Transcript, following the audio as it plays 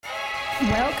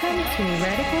Welcome to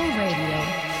Radical Radio.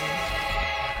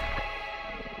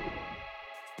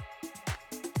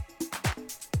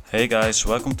 Hey guys,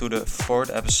 welcome to the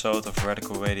fourth episode of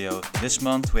Radical Radio. This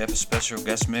month we have a special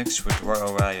guest mix with Roy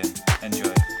Orion.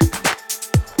 Enjoy.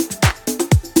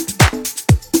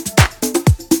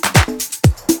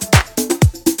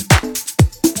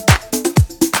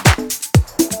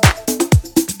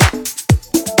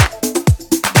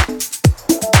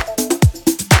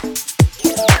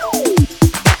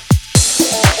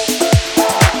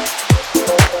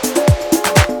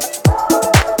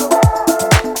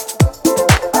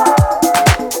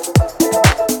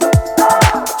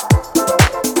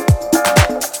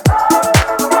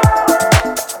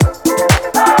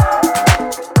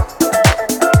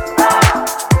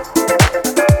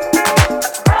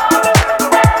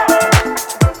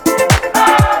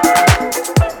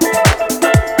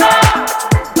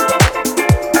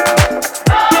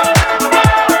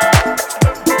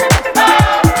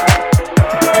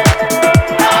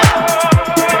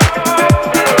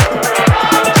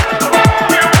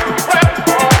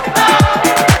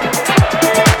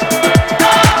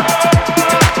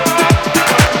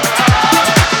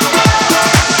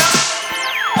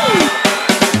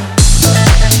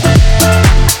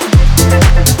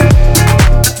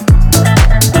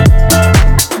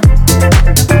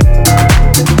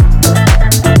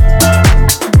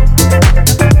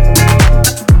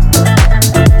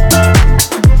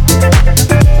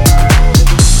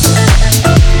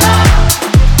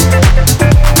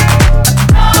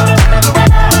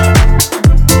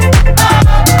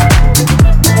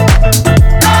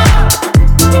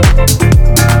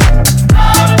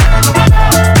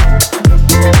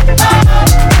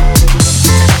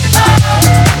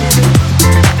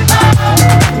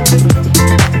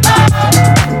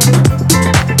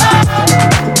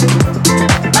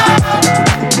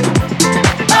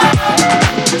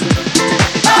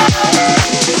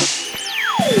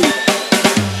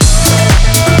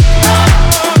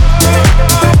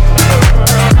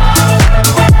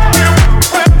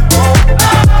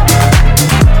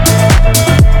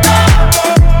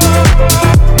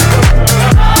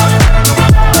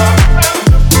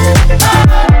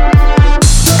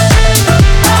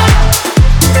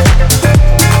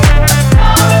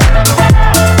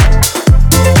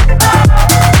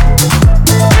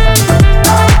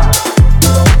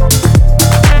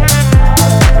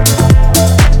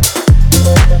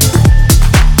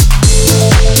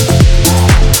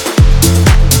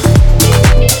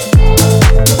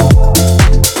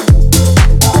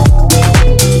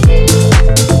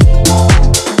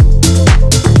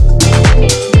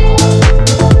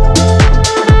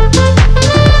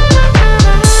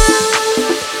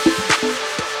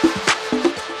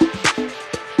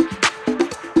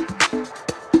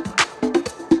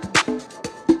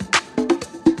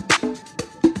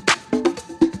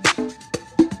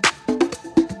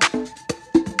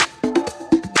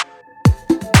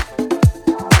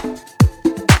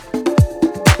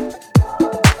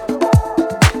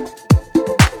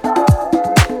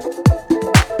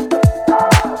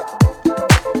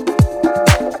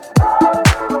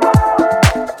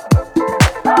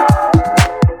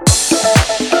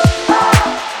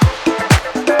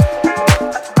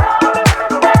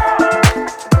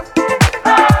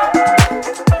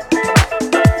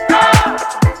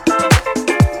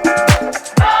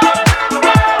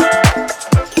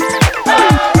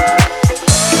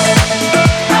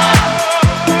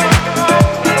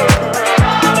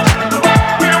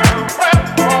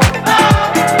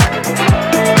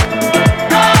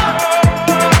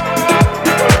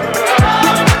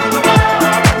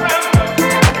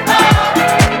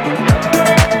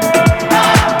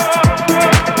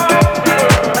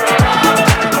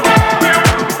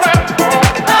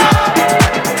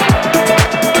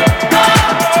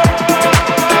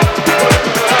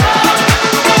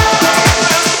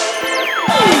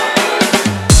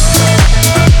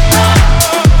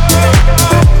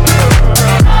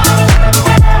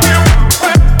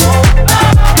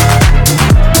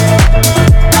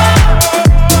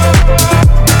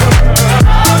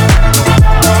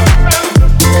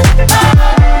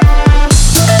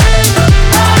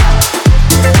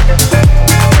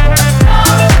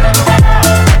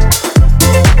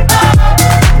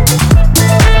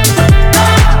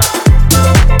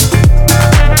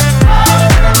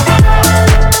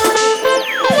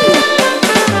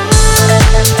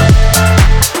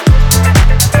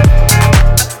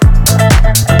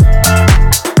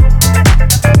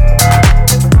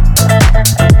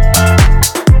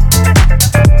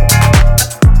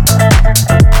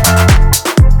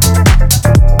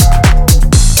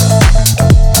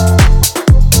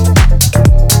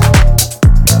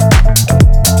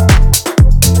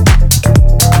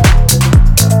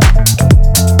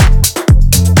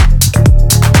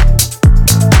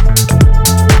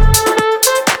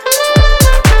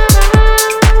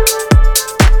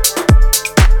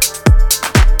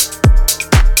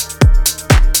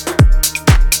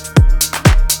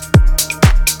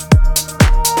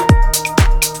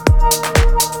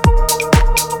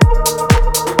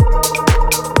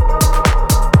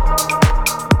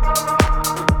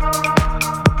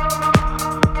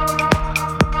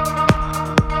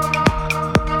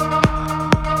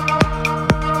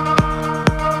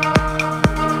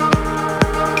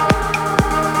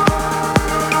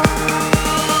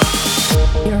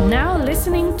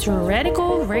 listening to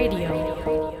Radical Radio.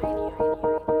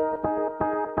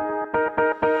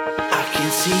 I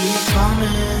can see it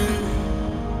coming.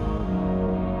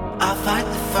 I fight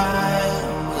the fire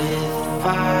with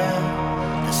fire.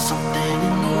 There's something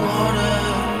in the water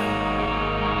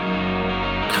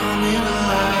coming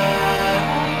alive.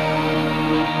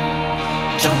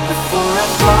 Jump before I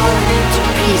fall into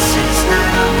pieces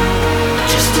now.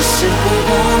 Just a simple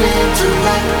warning to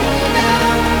let me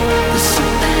down. There's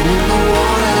something in the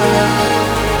water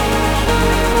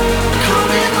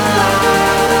coming alive.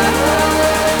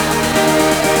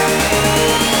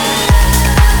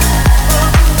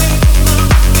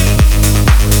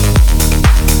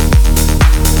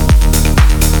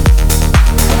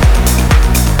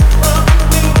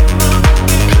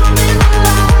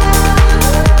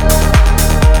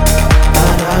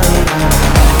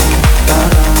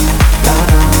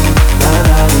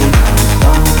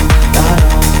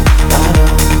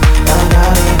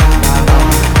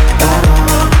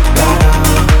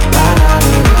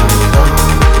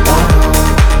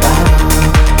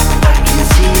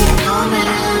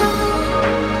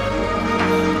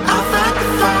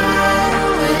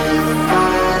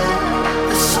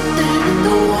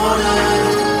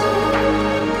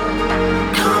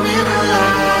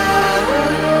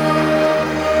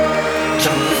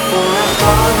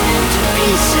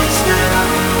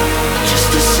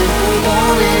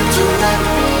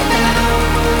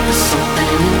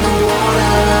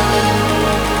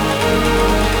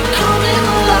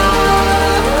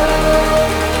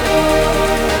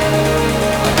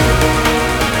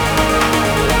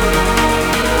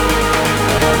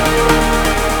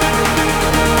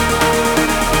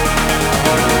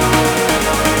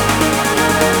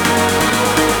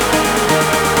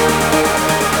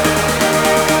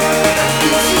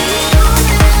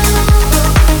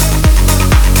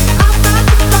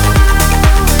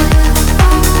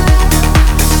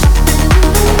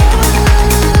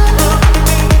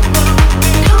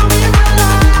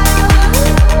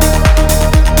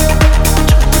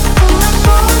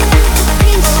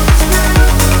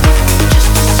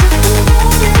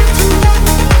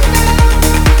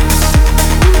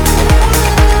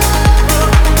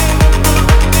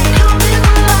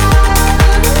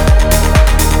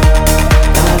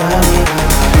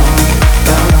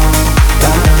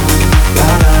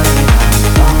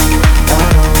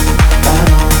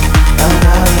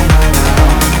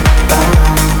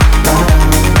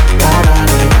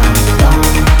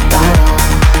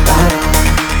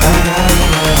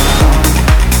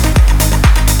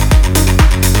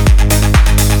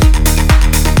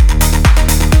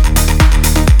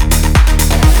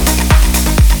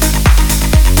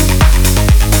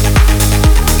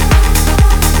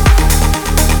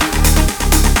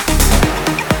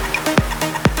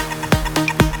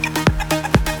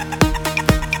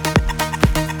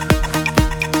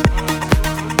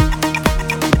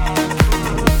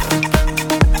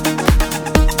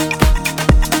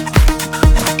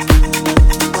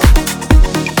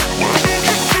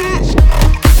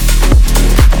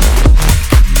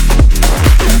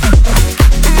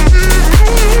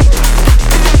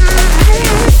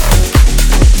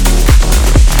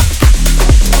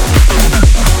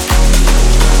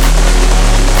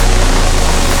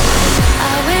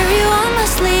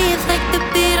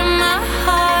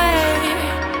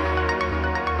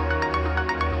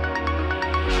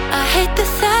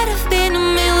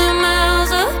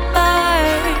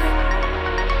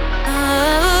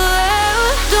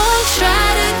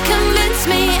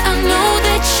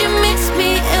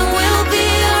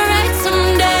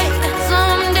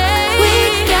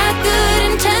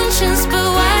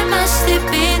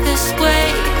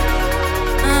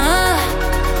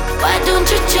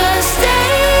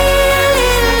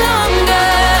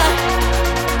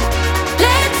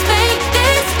 Let's make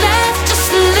this last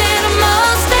just a little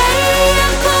more.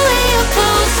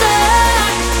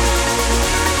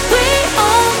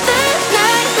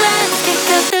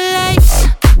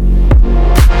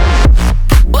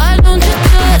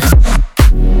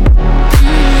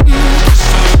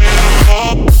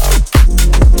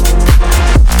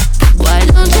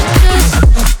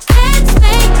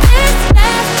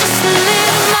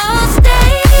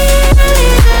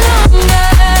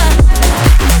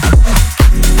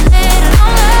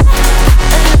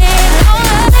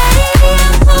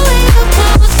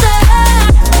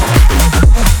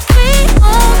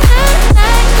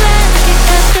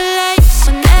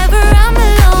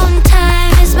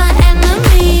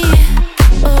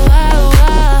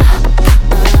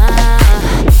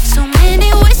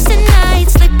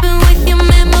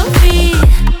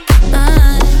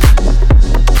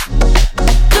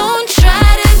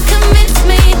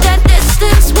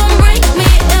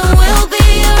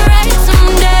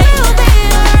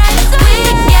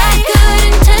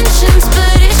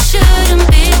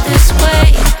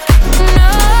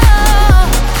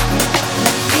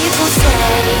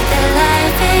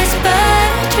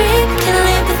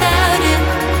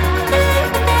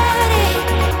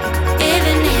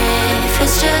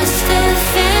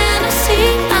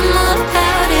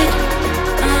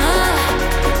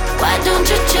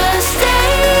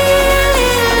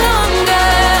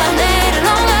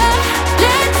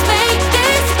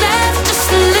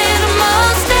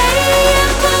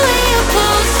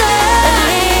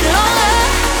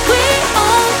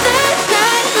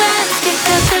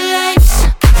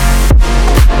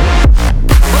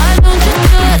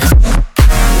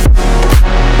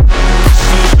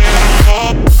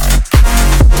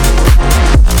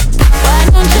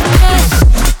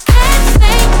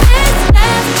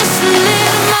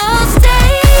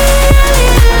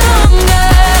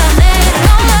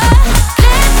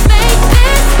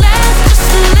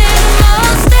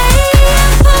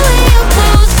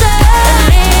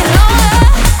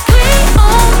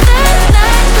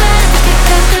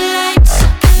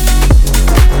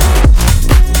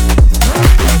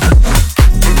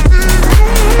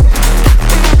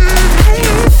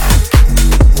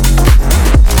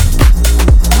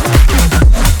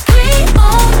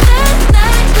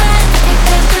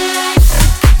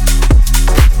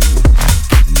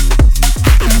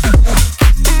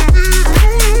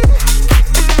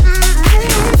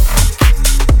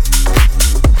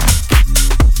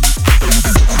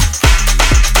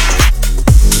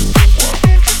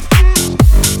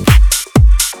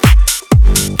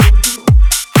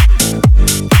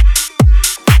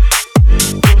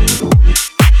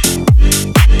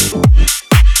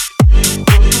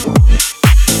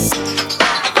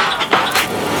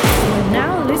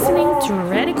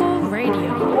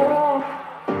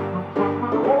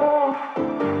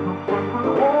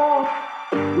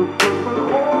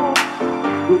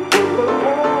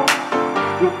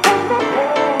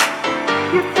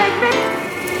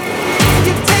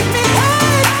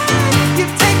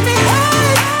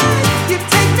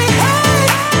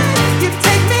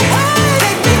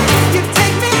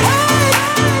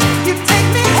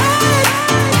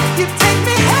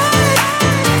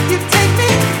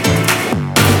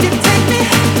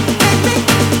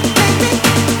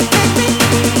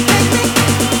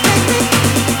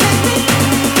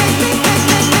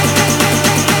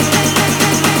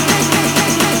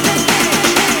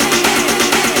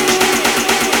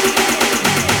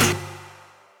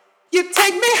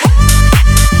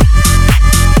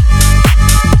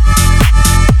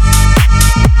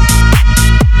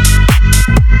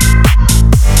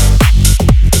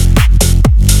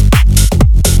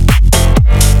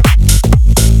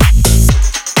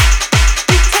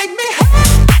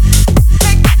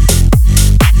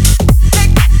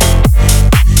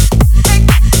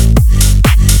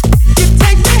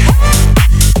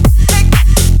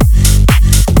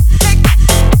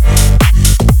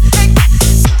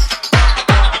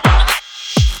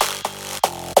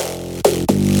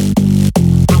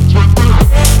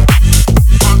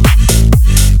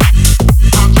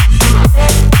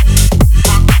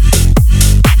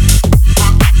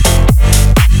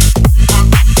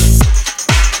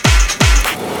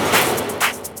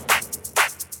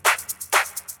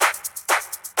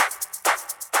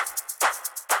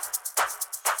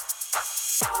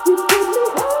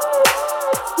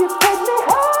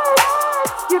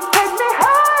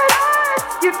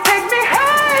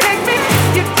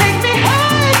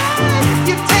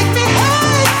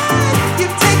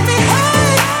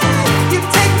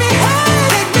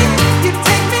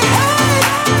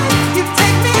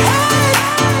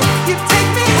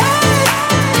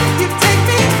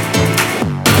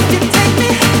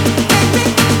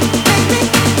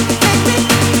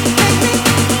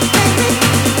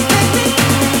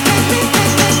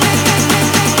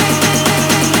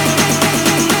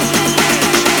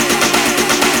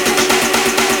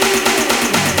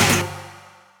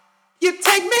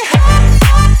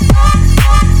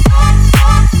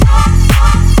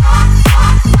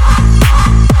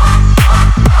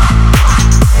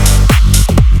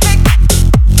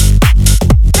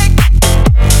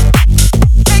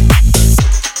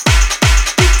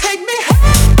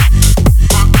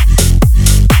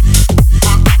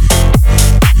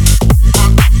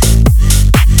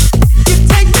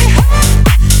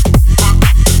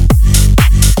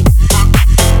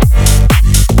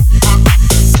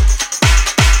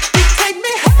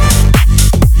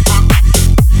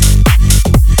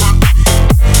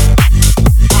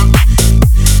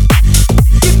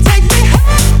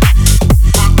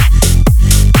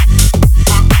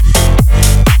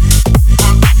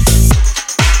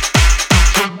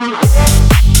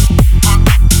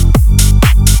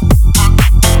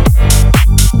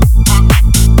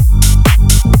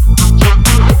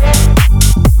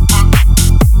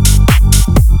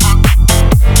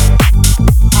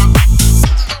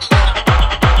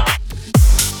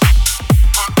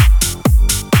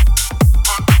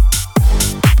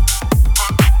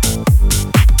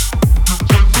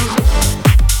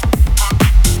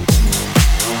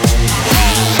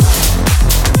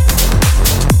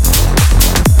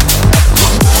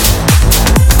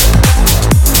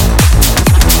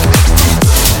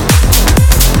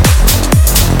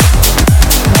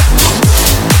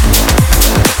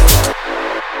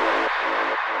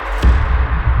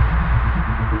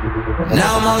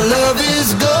 my love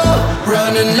is gone,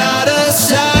 running out of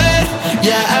sight.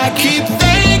 Yeah, I keep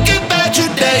thinking about you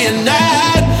day and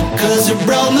night, 'cause it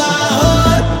broke my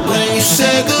heart when you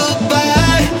said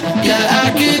goodbye. Yeah, I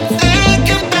keep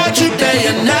thinking about you day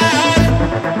and night.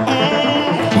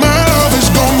 My love is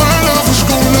gone, my love is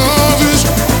gone, love is.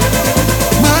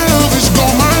 My love is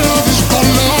gone, my love is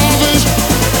gone, love is.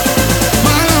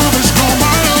 My love is gone,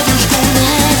 my love is gone,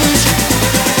 love is.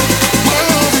 My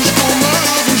love is gone, my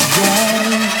love is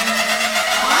gone.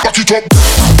 Back it up.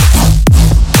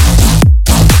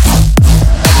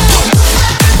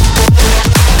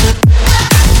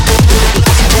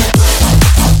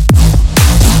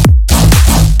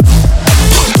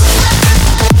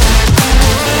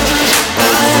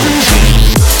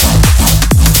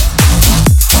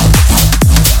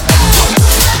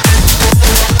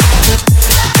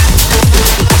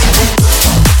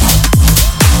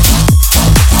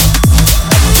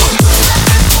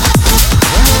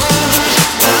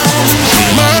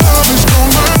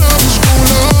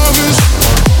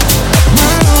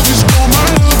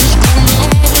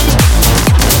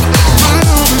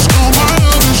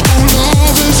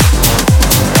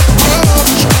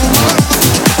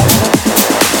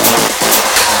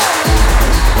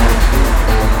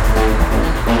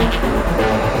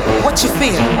 What you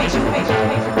feel?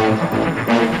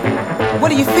 What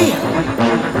do you feel?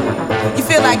 You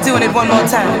feel like doing it one more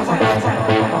time?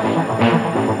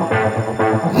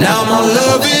 Now my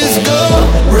love is gone,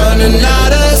 running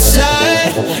out of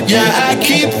sight. Yeah, I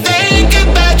keep thinking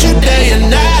about you day and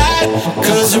night,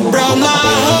 'cause it broke my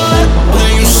heart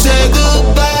when you said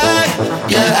goodbye.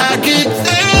 Yeah, I keep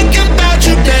thinking about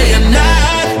you day and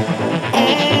night.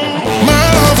 My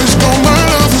love is gone, my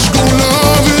love is gone,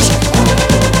 love is.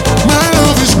 My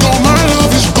love is gone, my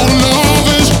love is gone, love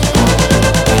is.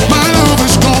 My love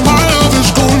is gone, my love is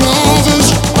gone, love is.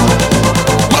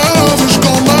 My love is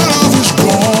gone, my love is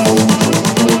gone.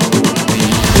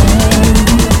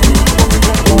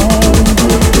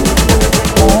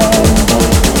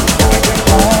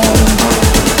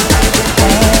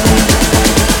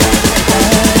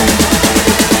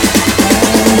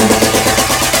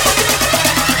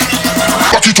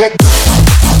 Back it up.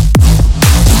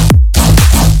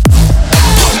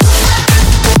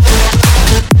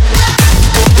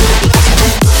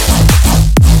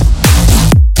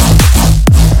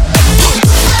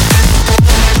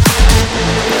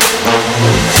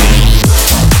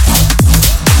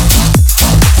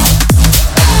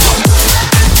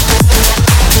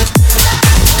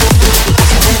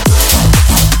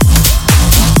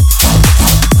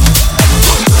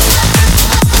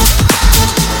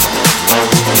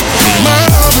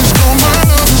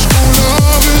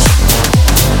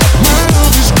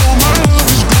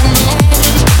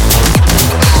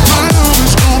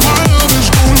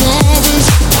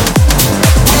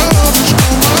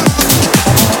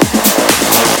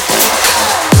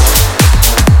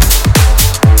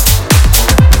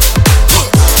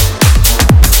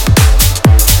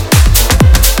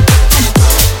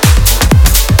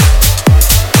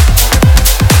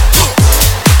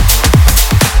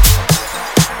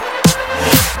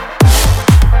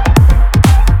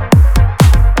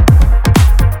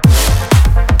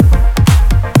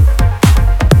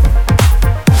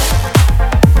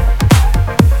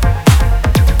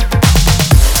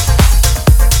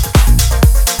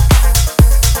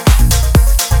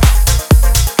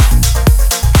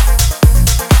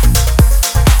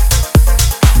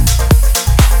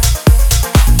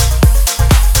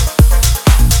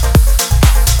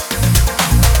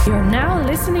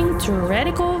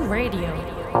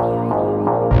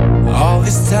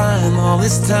 All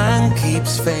this time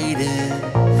keeps fading,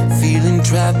 feeling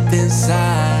trapped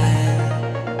inside.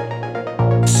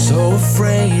 So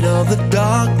afraid of the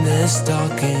darkness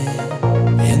stalking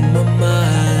in my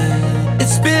mind.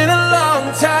 It's been a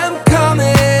long time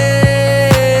coming,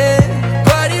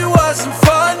 but it wasn't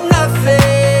for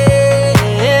nothing.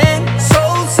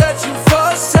 Soul searching for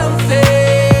something,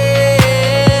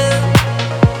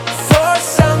 for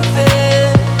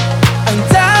something. I'm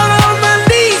down on my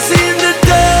knees in the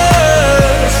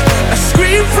dust. I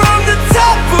scream from the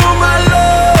top of my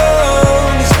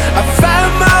lungs. I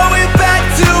found my way back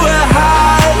to a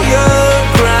higher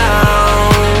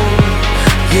ground.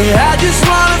 Yeah, I just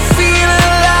wanna feel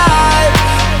alive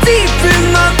deep in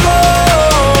my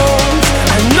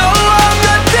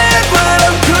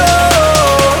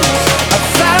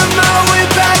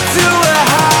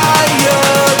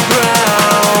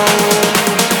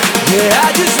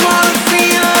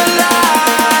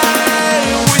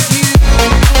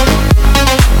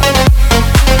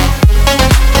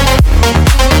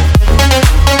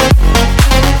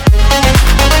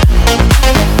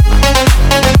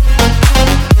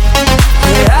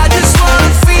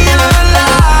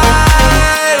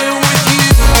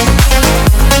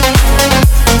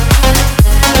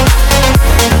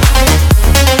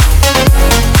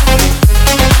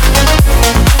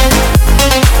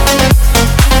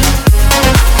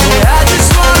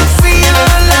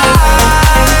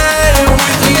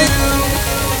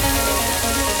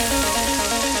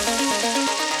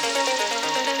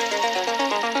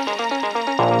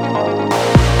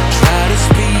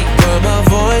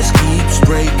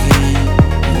breaking.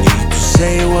 Need to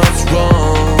say what's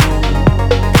wrong.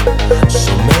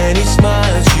 So many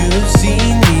smiles you have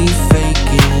seen me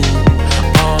faking,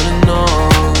 on and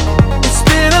on. It's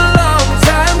been a long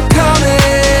time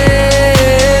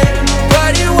coming,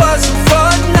 but it wasn't for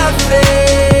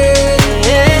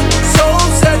nothing. Soul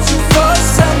searching for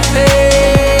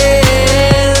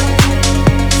something,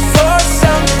 for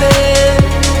something.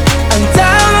 I'm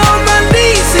down on my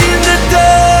knees in the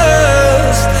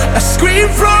dust. I scream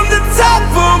from the top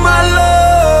of my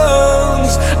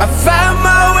lungs. I found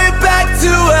my way back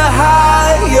to a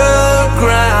higher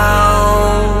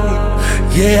ground.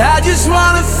 Yeah, I just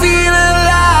wanna feel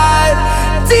alive,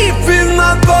 deep in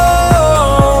my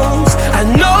bones. I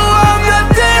know I'm not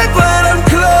there, but I'm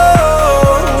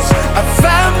close. I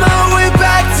found my way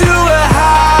back to a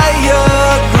higher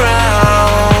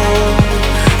ground.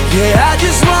 Yeah, I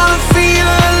just wanna feel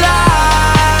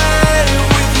alive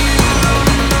with you.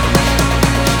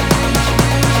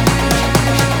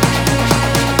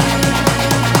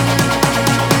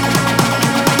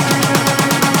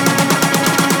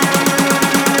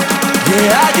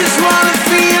 Yeah, I just wanna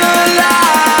feel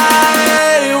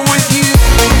alive with you. Yeah, I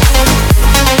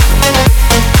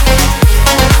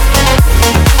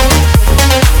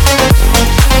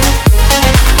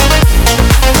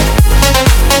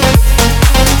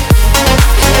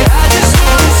just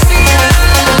wanna feel alive with you. Yeah, I just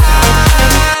wanna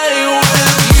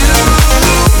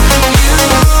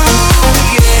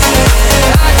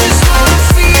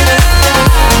feel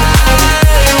alive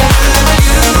with you.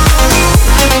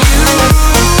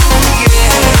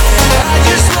 I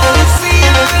just wanna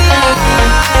feel alive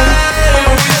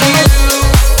with you.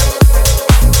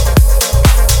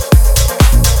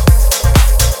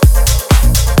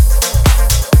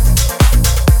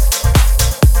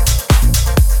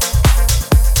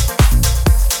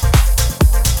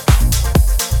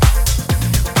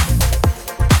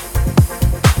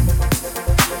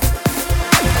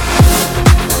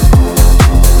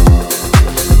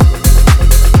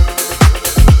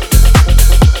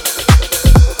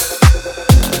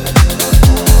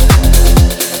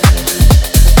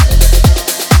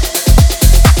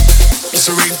 It's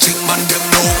a ring ting man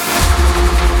them know.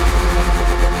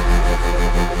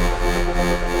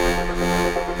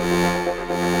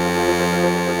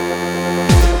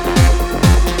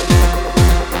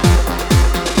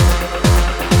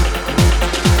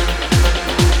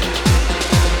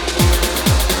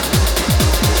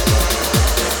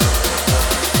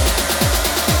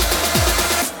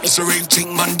 It's a ring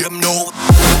ting man them know.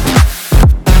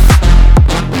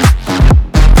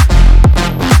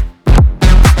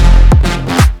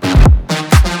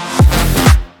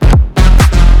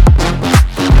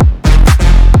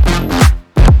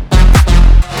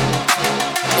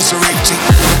 It's a ring ting.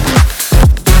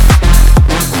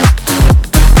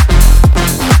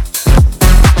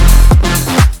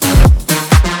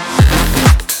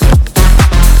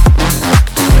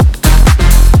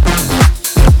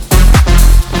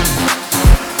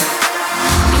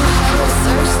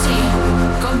 Thirsty,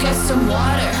 go get some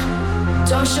water.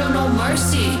 Don't show no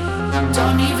mercy,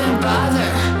 don't even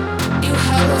bother. You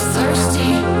hella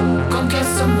thirsty, go get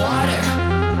some water.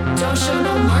 Don't show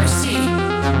no mercy,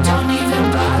 don't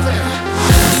even bother.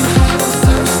 You hella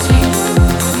thirsty,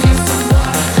 go get some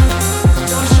water.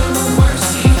 Don't show no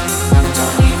mercy,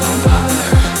 don't even bother.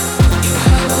 You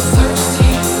hella thirsty,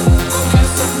 go get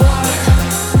some water.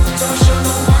 Don't show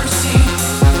no mercy,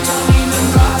 don't even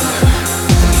bother.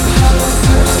 You hella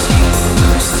thirsty,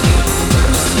 thirsty,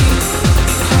 thirsty.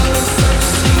 You hella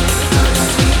thirsty,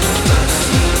 thirsty,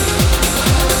 thirsty.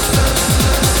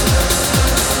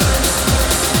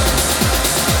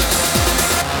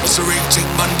 It's a ring ting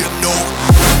man them know.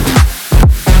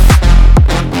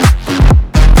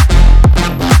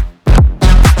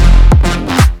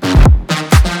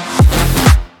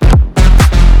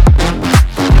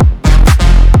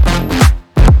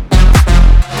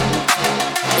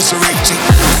 It's a ring ting.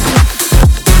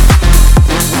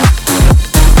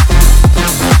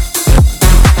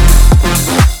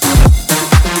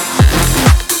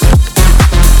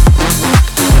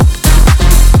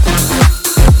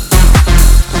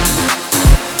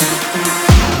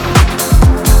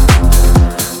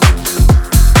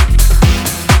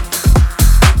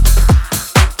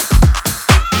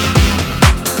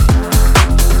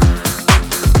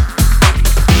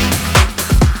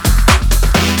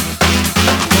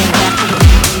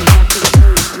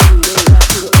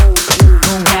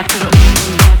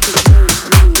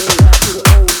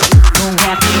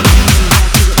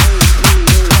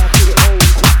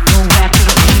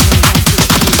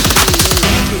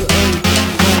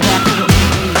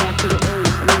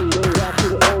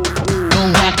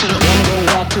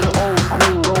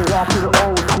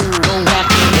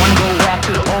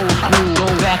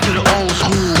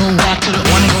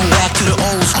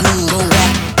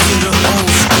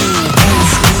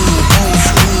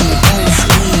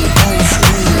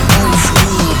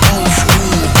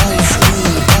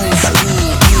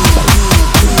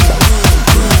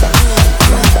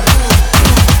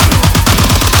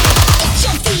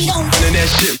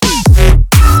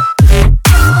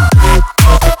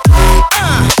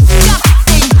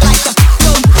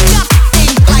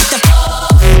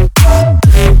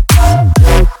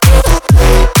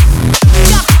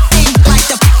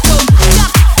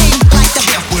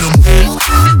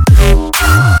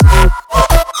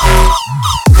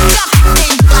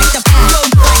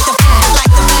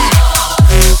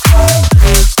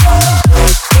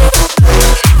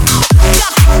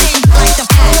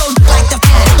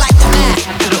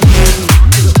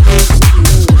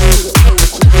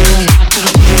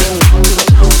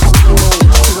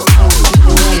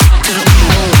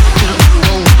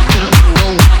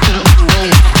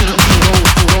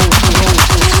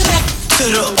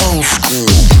 the old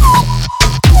school.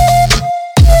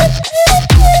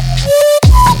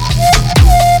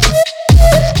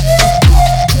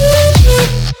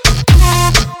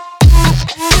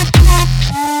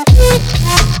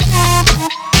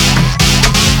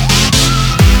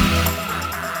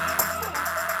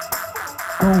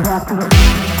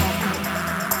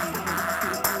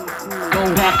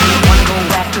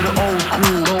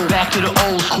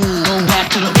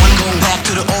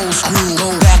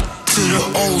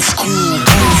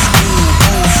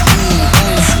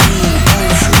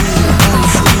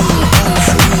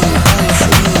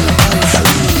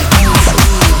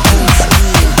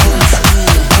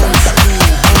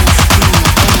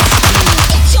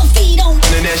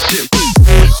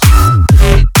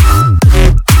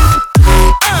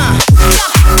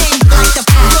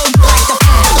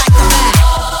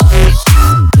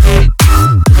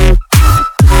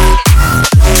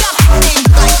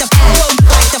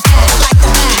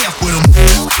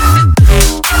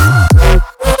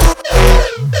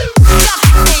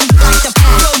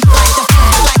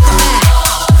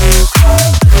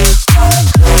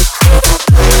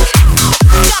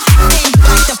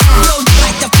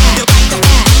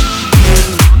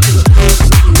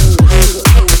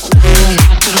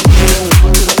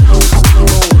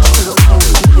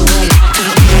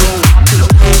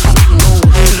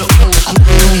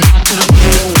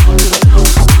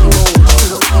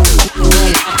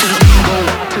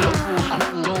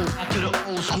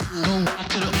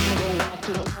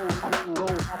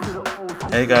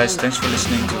 Hey guys, thanks for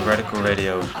listening to Radical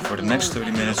Radio. For the next 30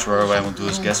 minutes, Roy Orion will do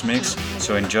his guest mix,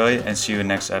 so enjoy and see you in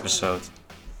the next episode.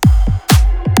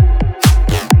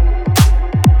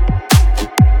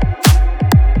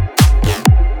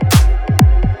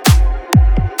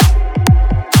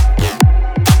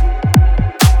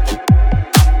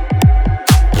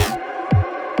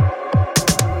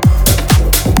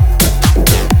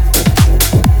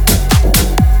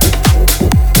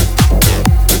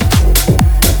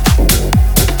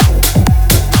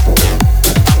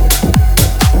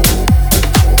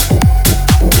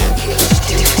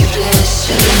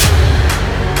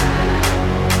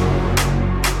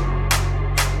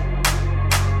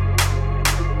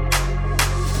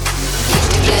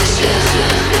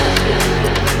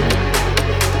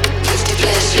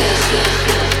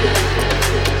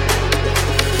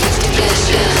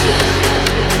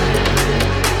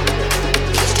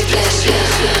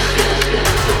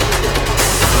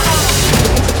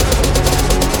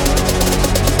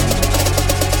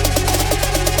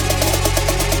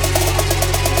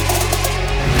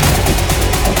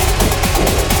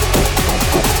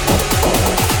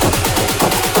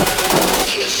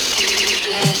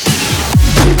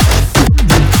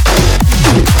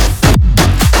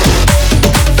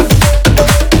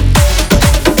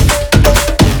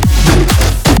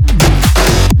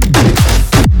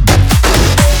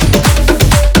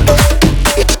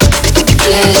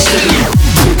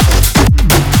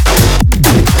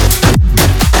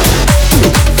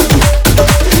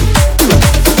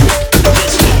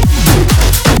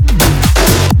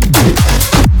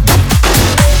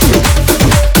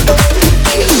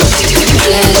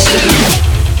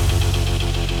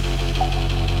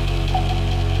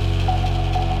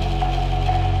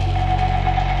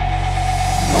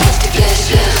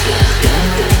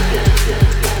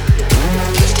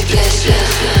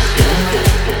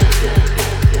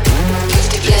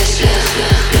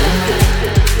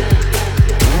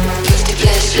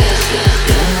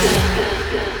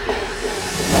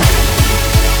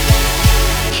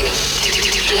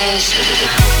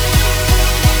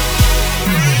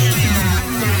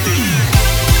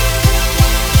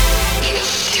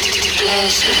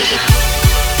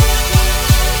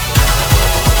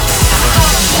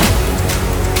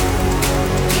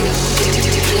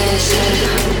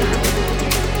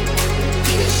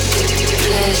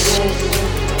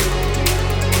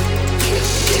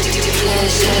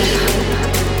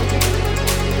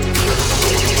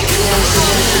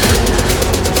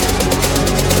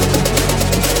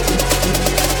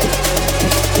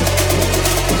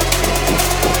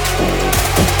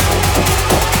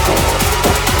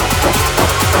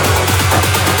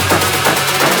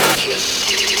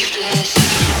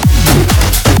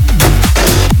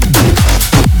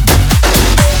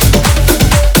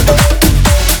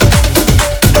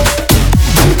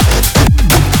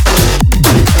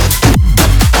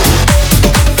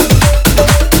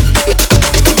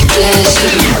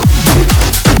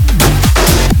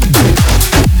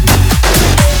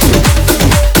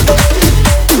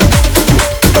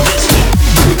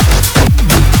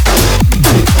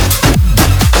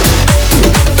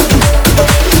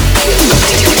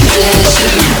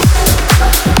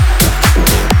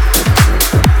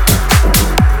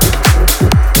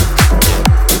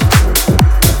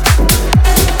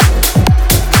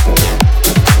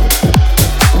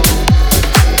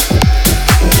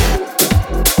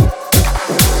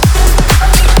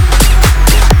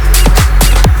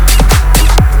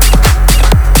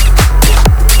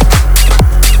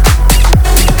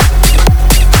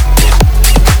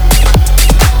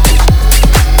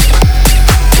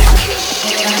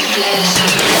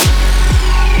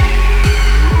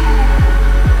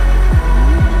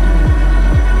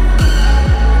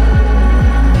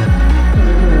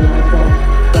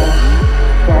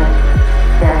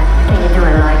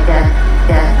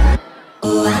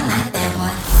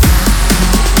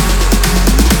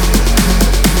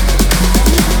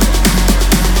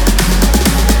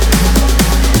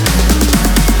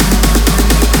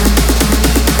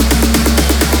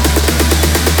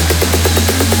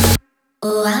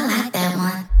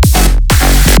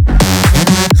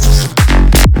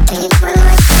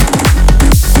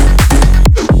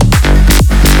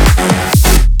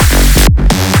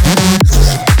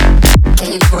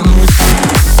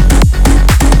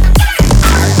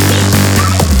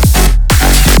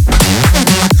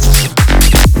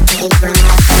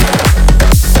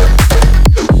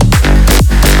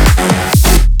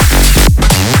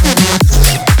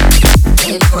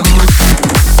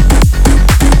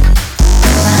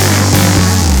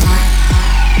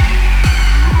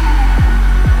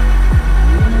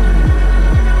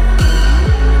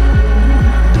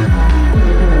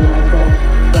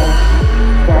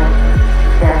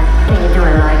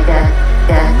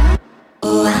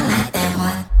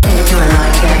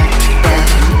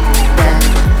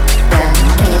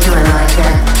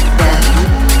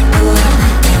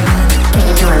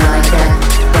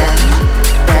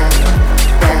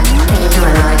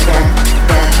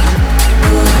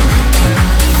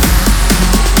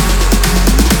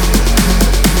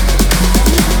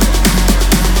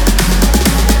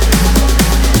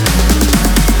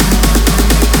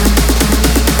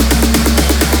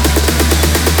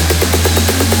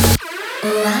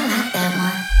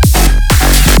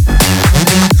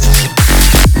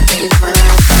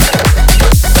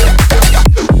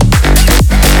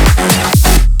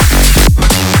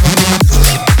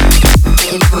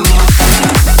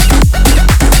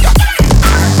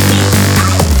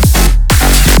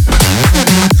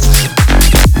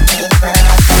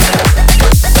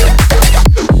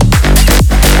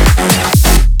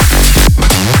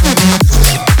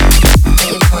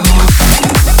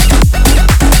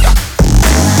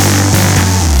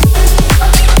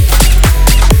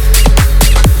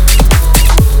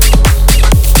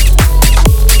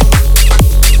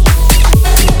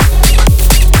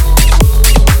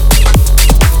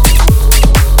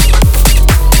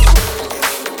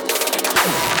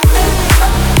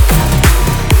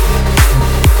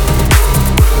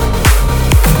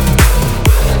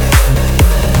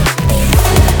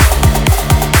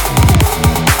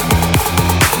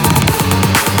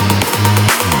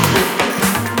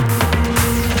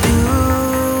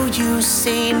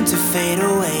 seem to fade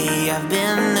away. I've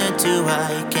been there too,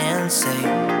 I can't say.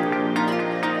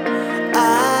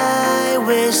 I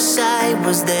wish I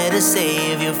was there to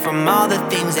save you from all the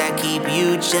things that keep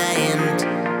you chained.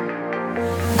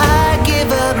 I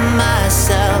give up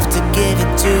myself to give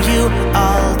it to you,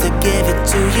 all to give it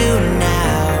to you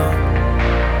now.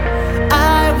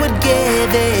 I would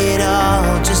give it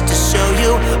all just to show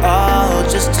you, all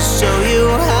just to show you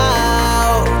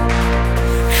how.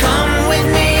 Come with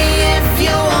me if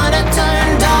you wanna turn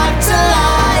dark to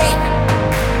light.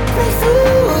 Break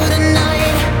through the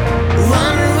night.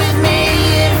 Run with me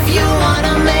if you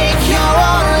wanna make your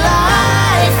own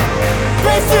life.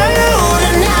 Break through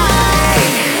the night.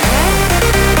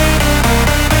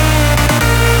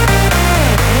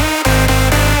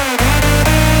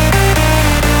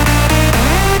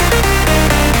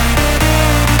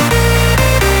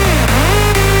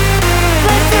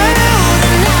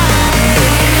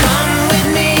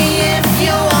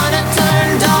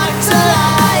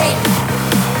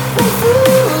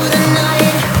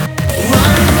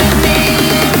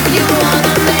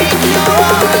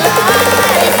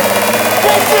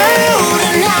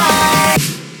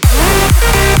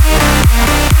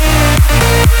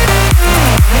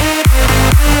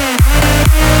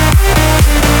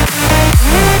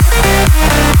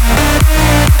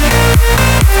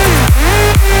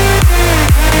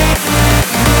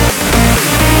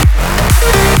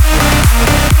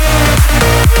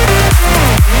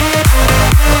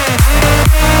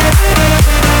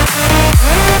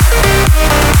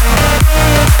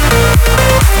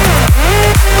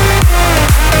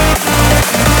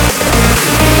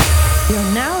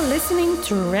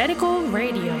 Radical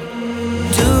Radio.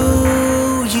 Do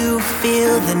you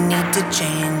feel the need to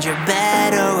change? You're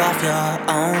better off your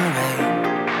own way.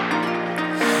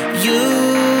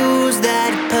 Use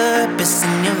that purpose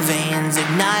in your veins,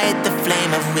 ignite the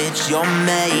flame of which you're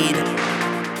made.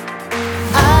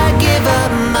 I give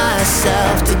up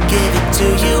myself to give it to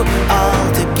you, all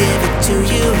to give it to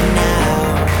you now.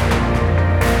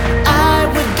 I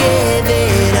would give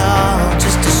it all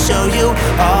just to show you,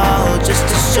 all just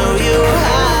to show you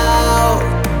how.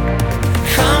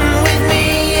 Come with me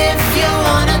if you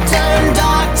wanna turn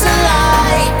dark to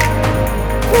light.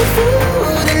 Break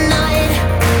through the night.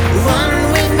 Run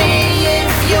with me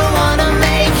if you wanna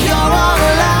make your own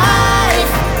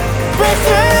life. Break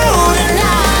through the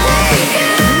night.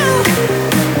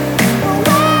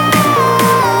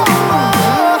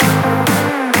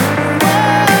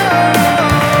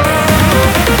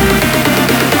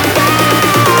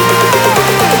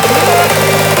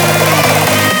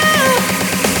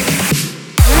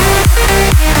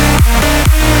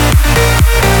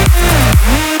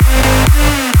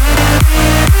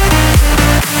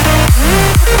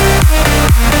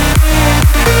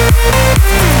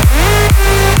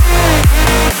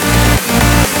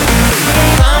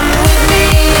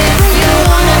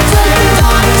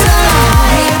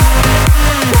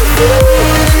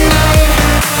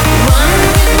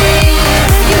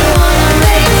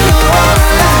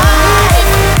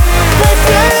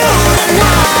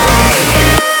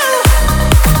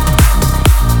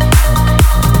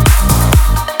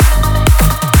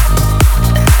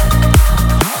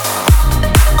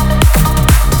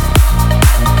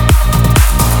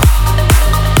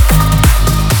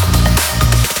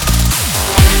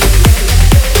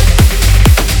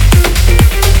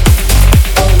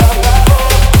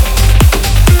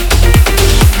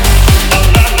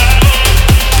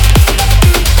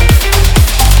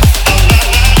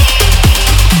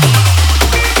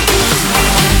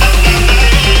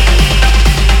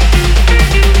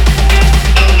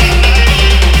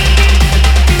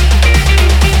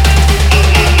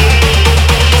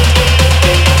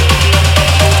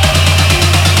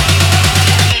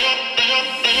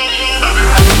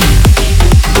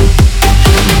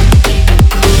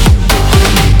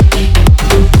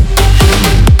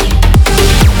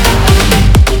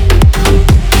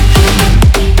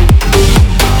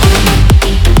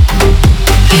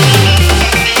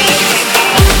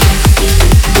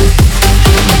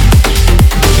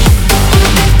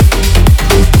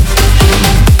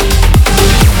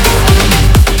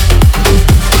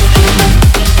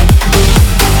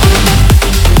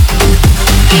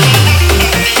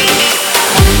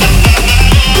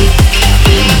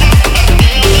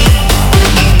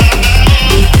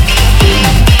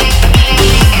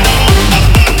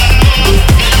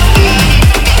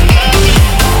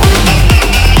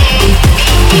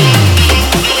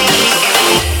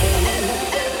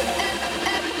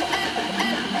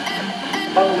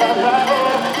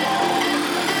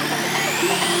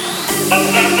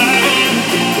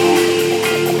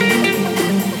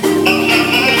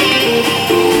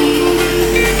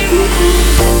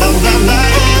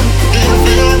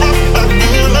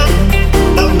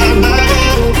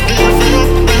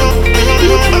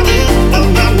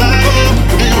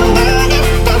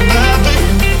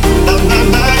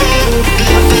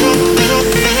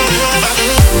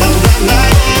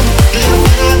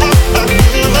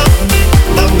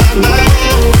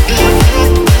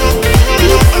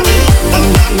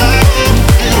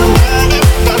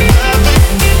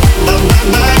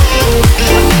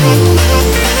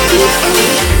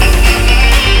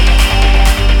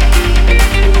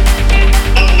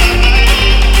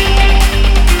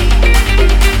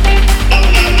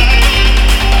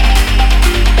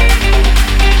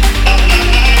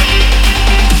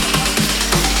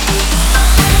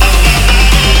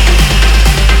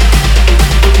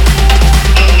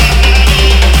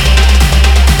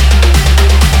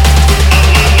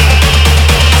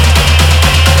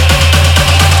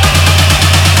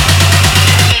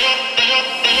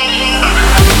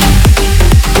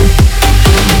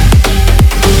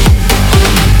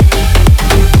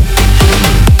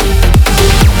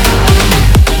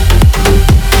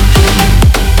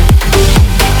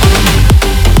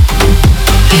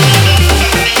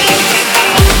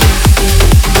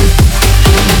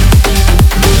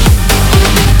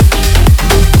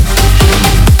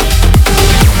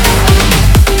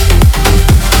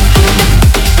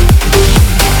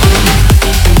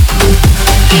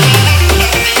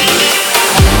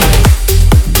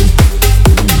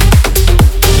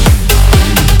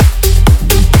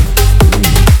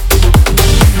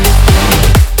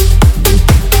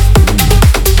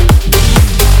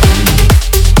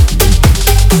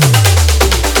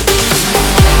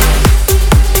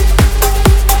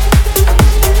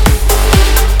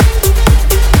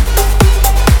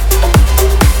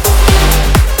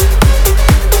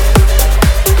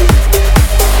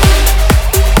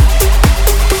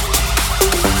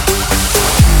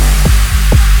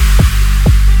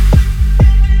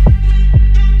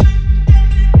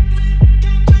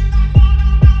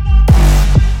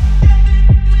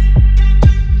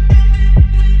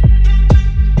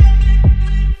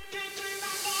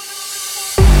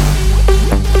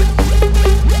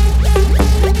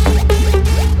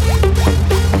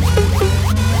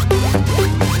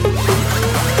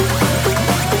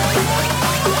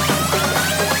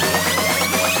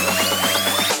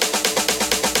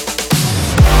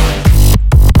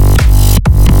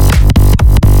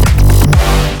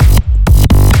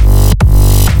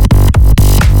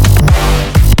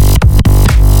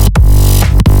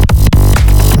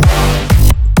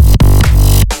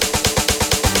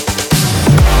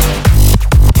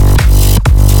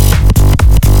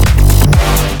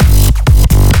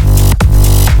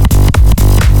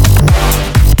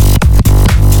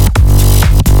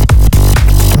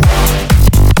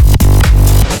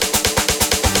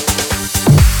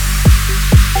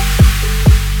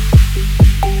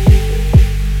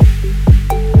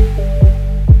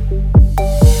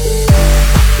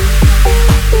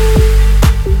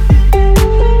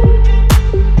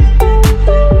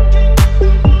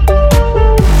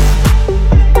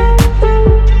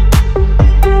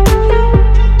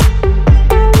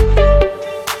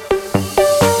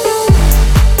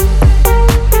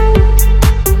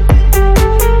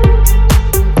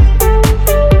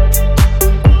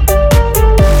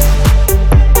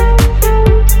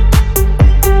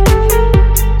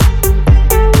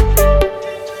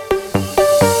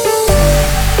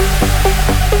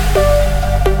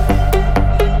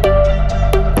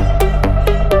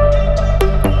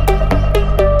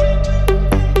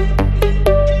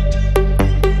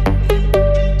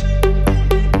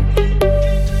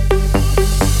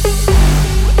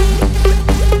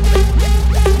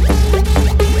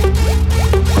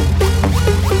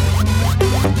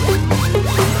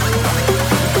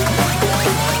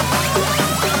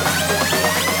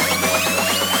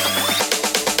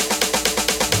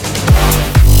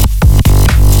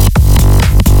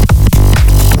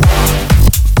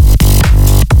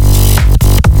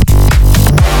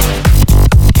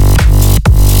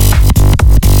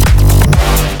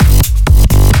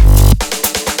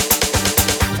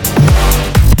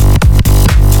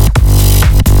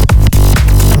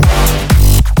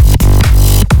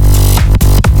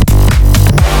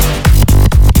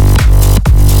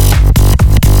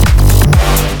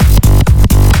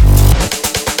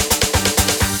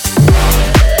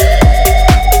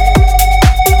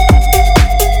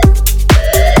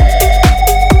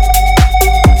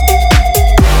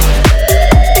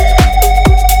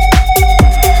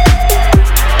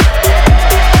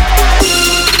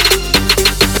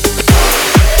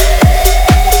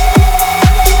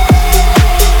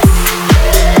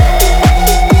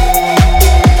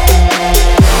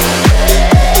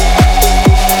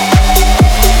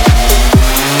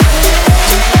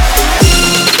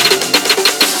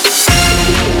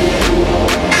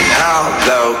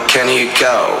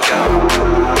 go?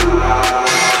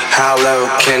 How low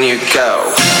can you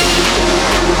go?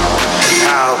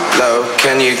 How low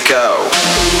can you go?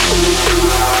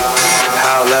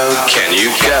 How low can you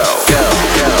go? Go,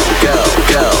 go, go,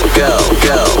 go, go,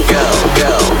 go, go,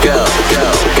 go, go, go,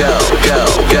 go, go, go,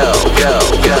 go, go, go,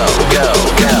 go,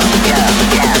 go.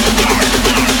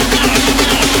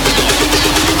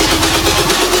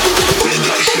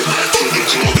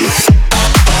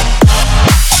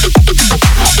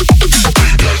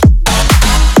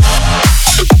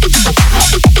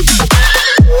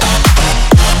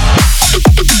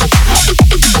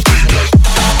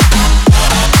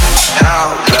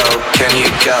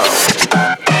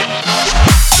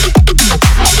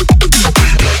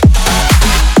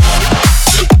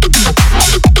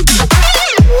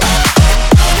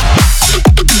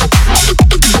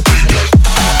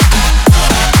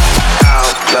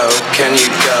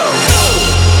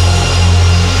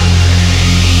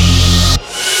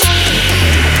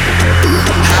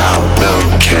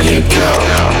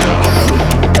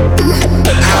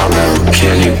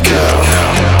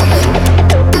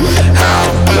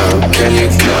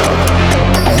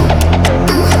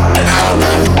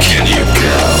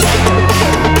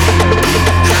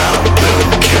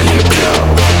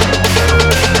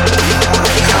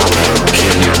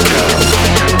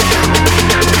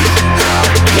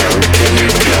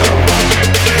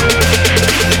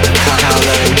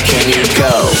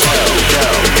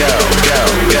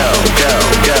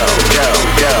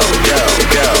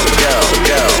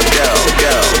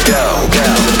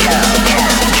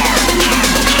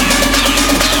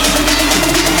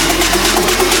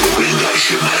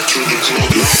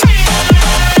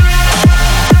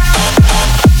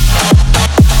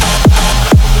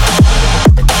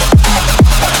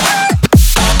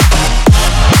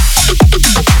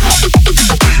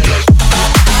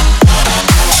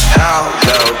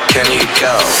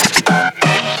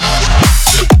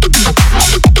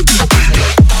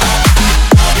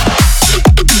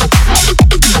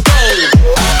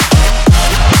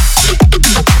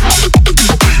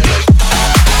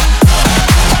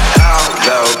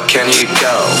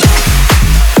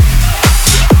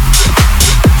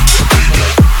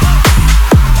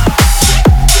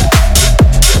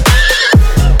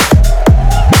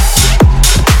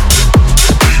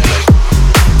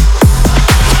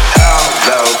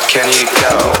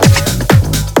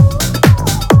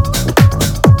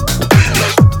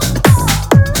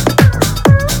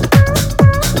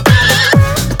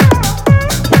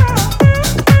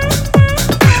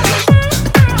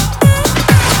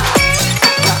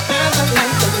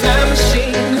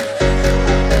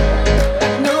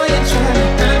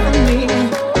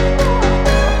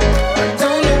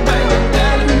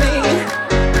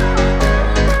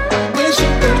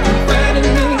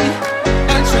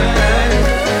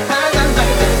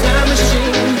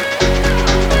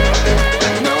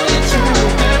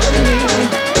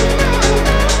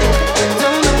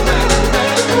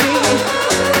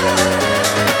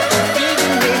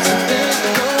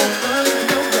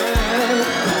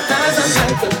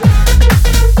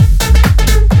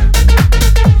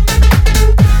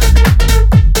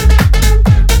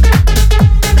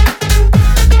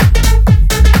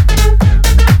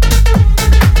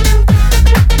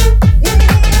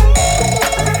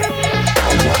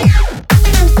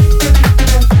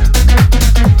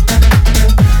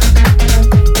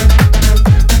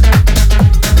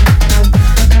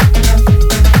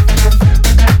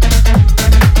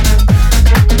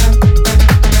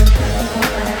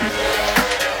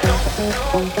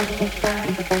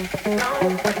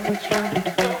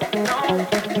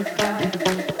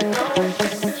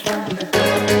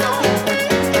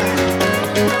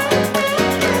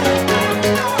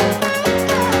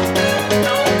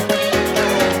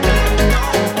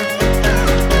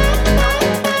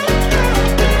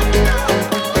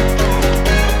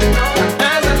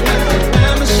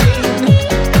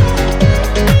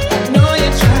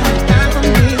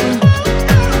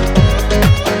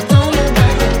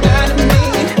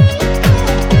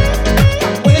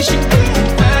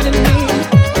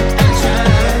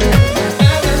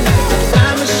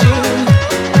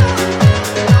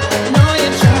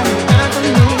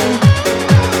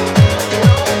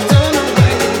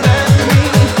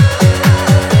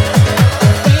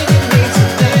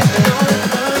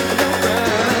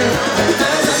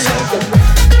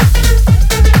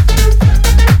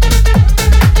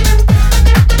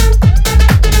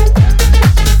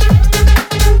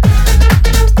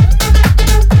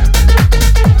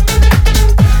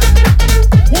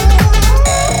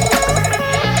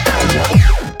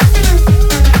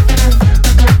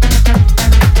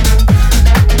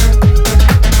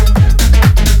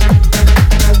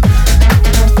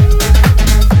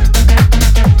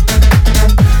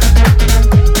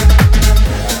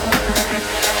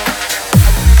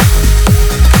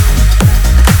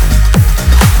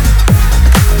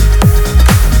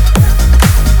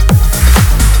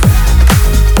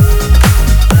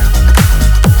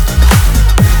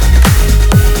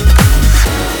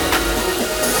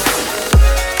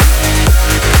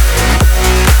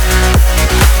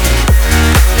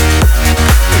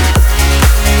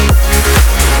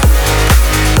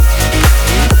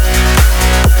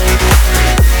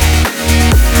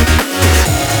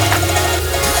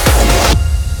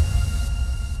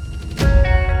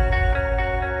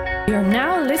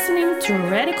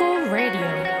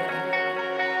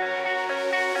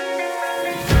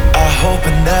 hope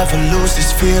I never lose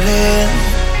this feeling.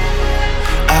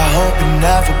 I hope it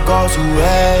never goes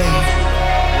away.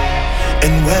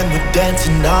 And when we're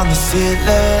dancing on the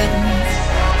ceiling,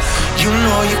 you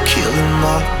know you're killing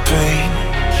my pain.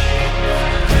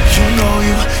 You know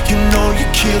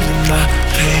you're killing my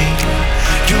pain.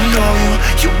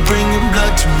 You're bringing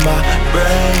blood to my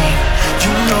brain.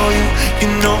 You know you're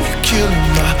killing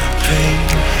my pain.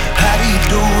 How do you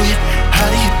do it? How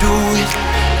do you do it?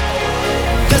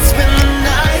 Let's spend the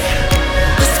night.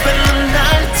 Let's spend the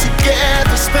night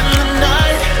together. Spend the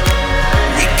night.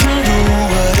 We can do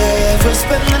whatever.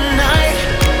 Spend the night.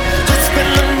 Let's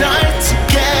spend the night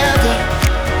together.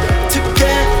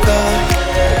 Together.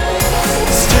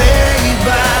 Stay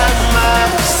by my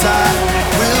side.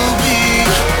 We'll be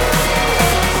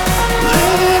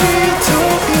living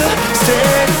utopia.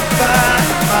 Stay by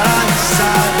my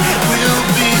side. We'll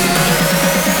be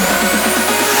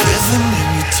living in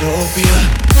utopia.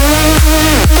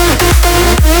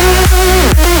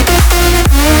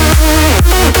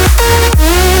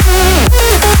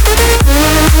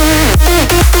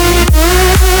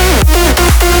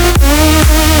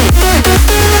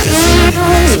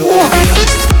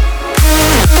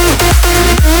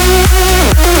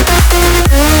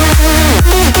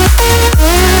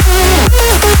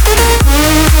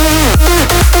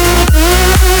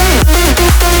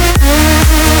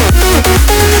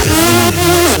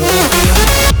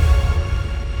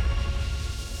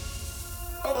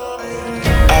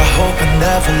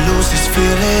 Never lose this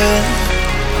feeling.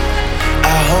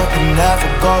 I hope it never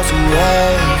goes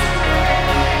away.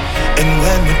 And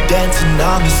when we're dancing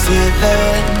on the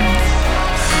ceiling,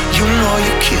 you know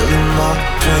you're killing my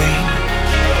pain.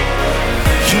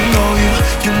 You know you're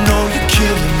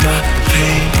killing my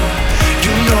pain.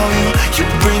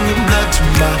 You're bringing blood to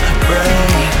my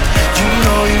brain. You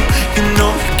know you're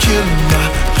killing my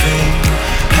pain.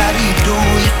 How do you do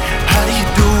it? How do you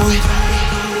do it?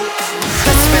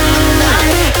 Let's spend the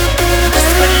night. Let's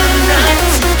spend the night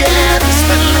together.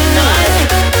 Spend the night.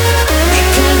 We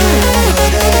can do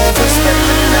whatever. Spend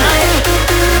the night.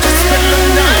 Let's spend the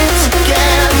night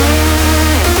together.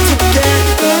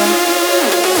 Together.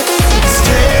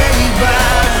 Stay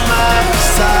by my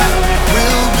side.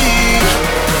 We'll be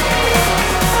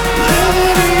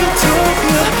living in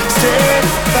utopia. Stay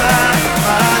by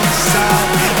my side.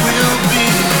 We'll be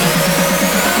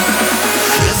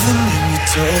living in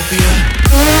utopia.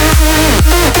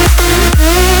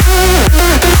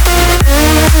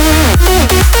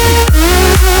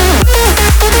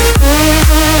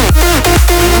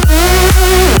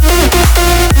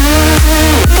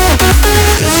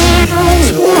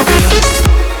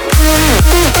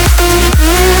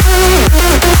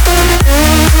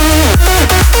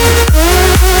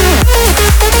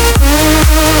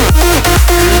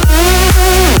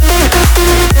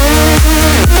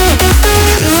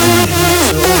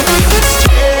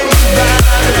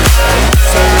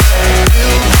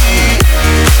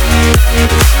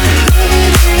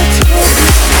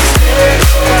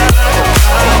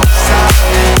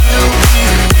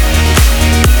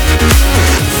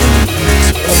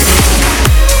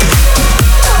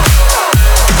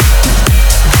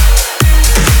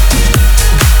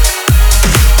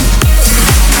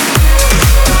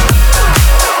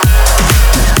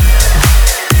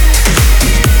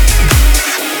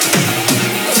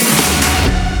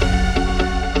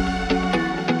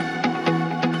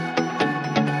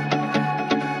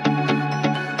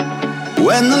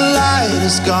 When the light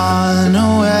has gone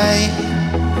away,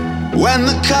 when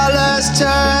the colors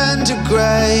turn to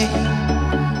gray,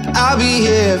 I'll be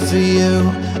here for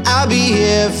you, I'll be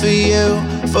here for you,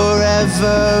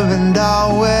 forever and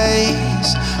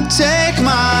always. Take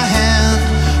my hand,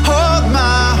 hold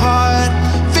my heart,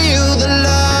 feel the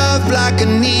love like a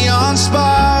neon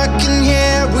spark. And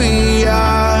here we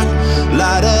are,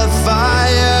 light a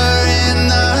fire in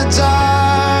the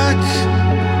dark.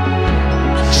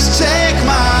 Just take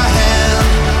my hand,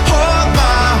 hold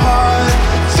my heart,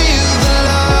 feel the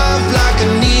love like a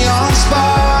neon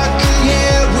spark. And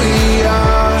here we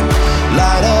are,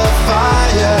 light a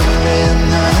fire in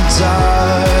the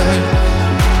dark.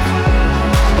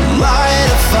 Light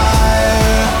a fire.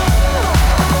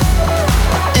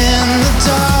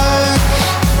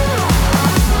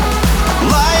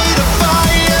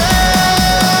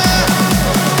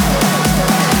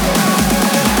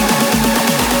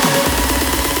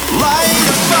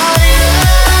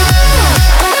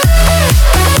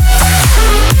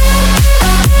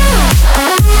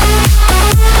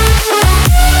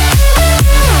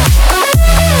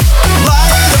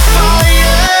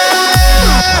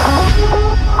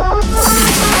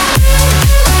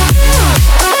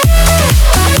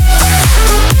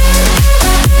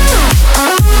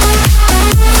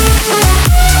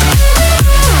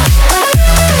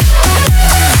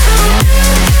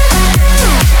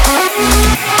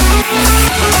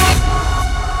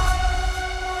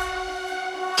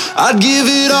 I'd give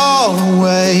it all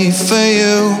away for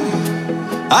you.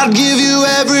 I'd give you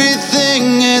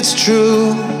everything, it's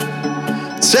true.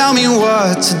 Tell me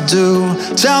what to do,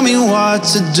 tell me what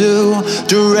to do.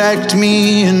 Direct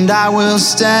me and I will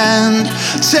stand.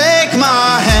 Take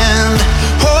my hand,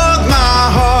 hold my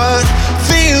heart.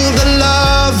 Feel the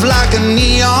love like a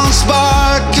neon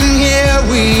spark. And here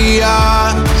we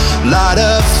are, light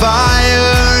a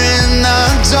fire in the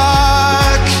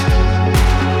dark.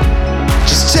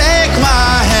 Just take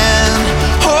my hand,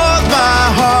 hold my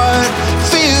heart.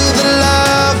 Feel the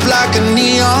love like a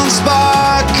neon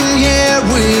spark. And here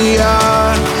we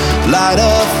are, light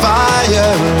a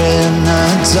fire in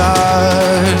the dark.